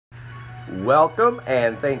Welcome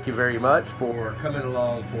and thank you very much for coming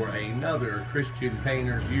along for another Christian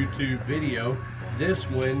Painters YouTube video. This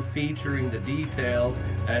one featuring the details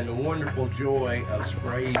and the wonderful joy of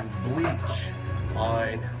spraying bleach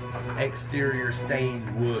on exterior stained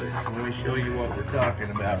woods. Let me show you what we're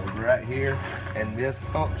talking about. We're right here, and this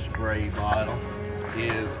pump spray bottle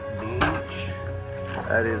is bleach.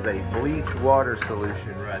 That is a bleach water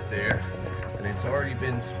solution right there. And it's already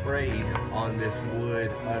been sprayed on this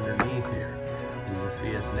wood underneath here. You can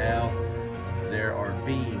see us now. There are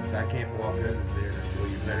beams. I can't walk under there to show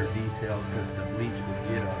you better detail because the bleach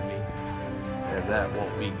will get on me, and that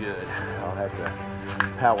won't be good. I'll have to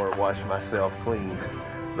power wash myself clean.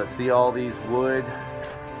 But see all these wood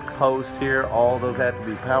posts here? All those have to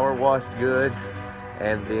be power washed good,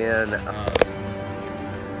 and then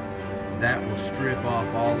that will strip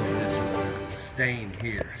off all of this stain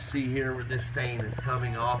here. See here where this stain is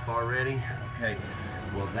coming off already? Okay,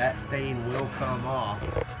 well that stain will come off.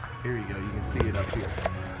 Here you go, you can see it up here.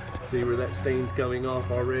 See where that stain's coming off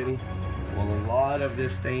already? Well, a lot of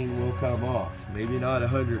this stain will come off. Maybe not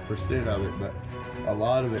 100% of it, but a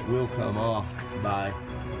lot of it will come off by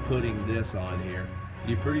putting this on here.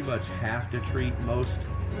 You pretty much have to treat most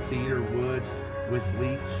cedar woods with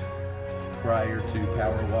bleach prior to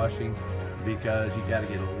power washing, because you got to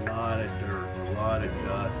get a lot of dirt, a lot of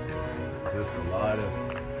dust, and just a lot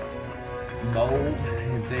of mold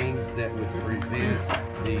and things that would prevent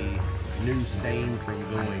the new stain from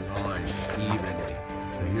going on evenly.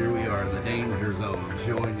 So here we are in the danger zone,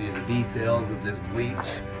 showing you the details of this bleach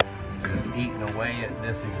just eating away at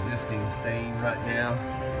this existing stain right now.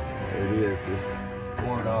 There it is, just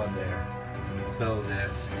poured on there, so that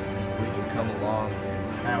we can come along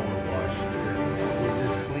and power wash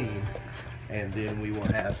this clean. And then we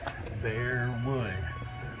will have bare wood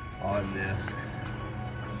on this.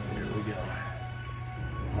 Here we go.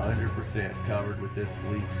 100% covered with this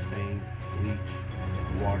bleach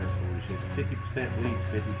water solution. 50% bleach,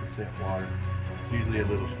 50% water. It's usually a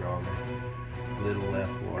little stronger, a little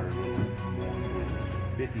less water, a little more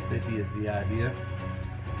bleach. 50-50 is the idea.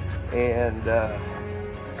 And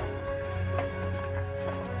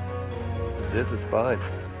this is fun.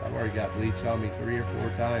 I've already got bleach on me 3 or 4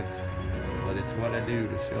 times. But it's what I do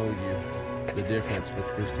to show you the difference with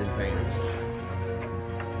Christian painters.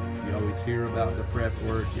 You always hear about the prep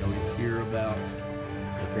work, you always hear about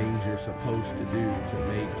the things you're supposed to do to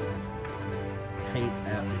make paint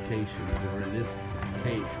applications, or in this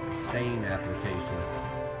case, stain applications,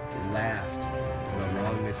 last the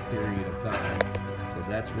longest period of time. So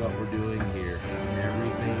that's what we're doing here, is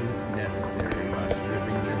everything necessary by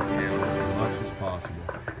stripping this down as much as possible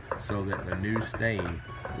so that the new stain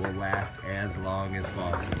will last as long as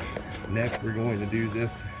possible. Next, we're going to do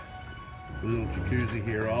this little jacuzzi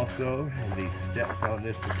here also, and these steps on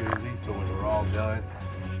this jacuzzi, so when we're all done,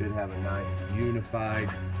 you should have a nice unified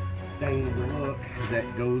stained look that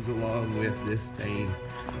goes along with this stain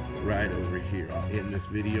right over here. I'll end this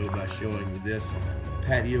video by showing you this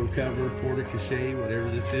patio cover, porte-cochere, whatever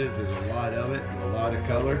this is. There's a lot of it and a lot of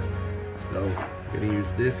color, so I'm going to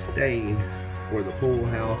use this stain for the pool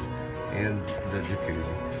house and the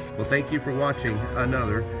jacuzzi. Well, thank you for watching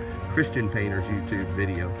another Christian Painters YouTube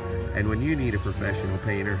video. And when you need a professional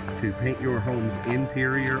painter to paint your home's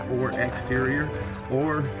interior or exterior,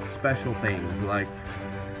 or special things like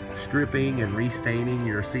stripping and restaining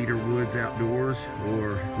your cedar woods outdoors,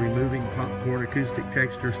 or removing popcorn acoustic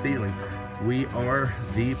texture ceiling, we are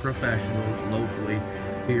the professionals locally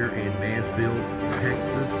here in Mansfield,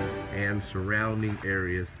 Texas and surrounding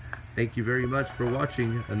areas. Thank you very much for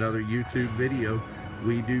watching another YouTube video.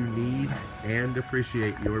 We do need and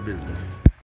appreciate your business.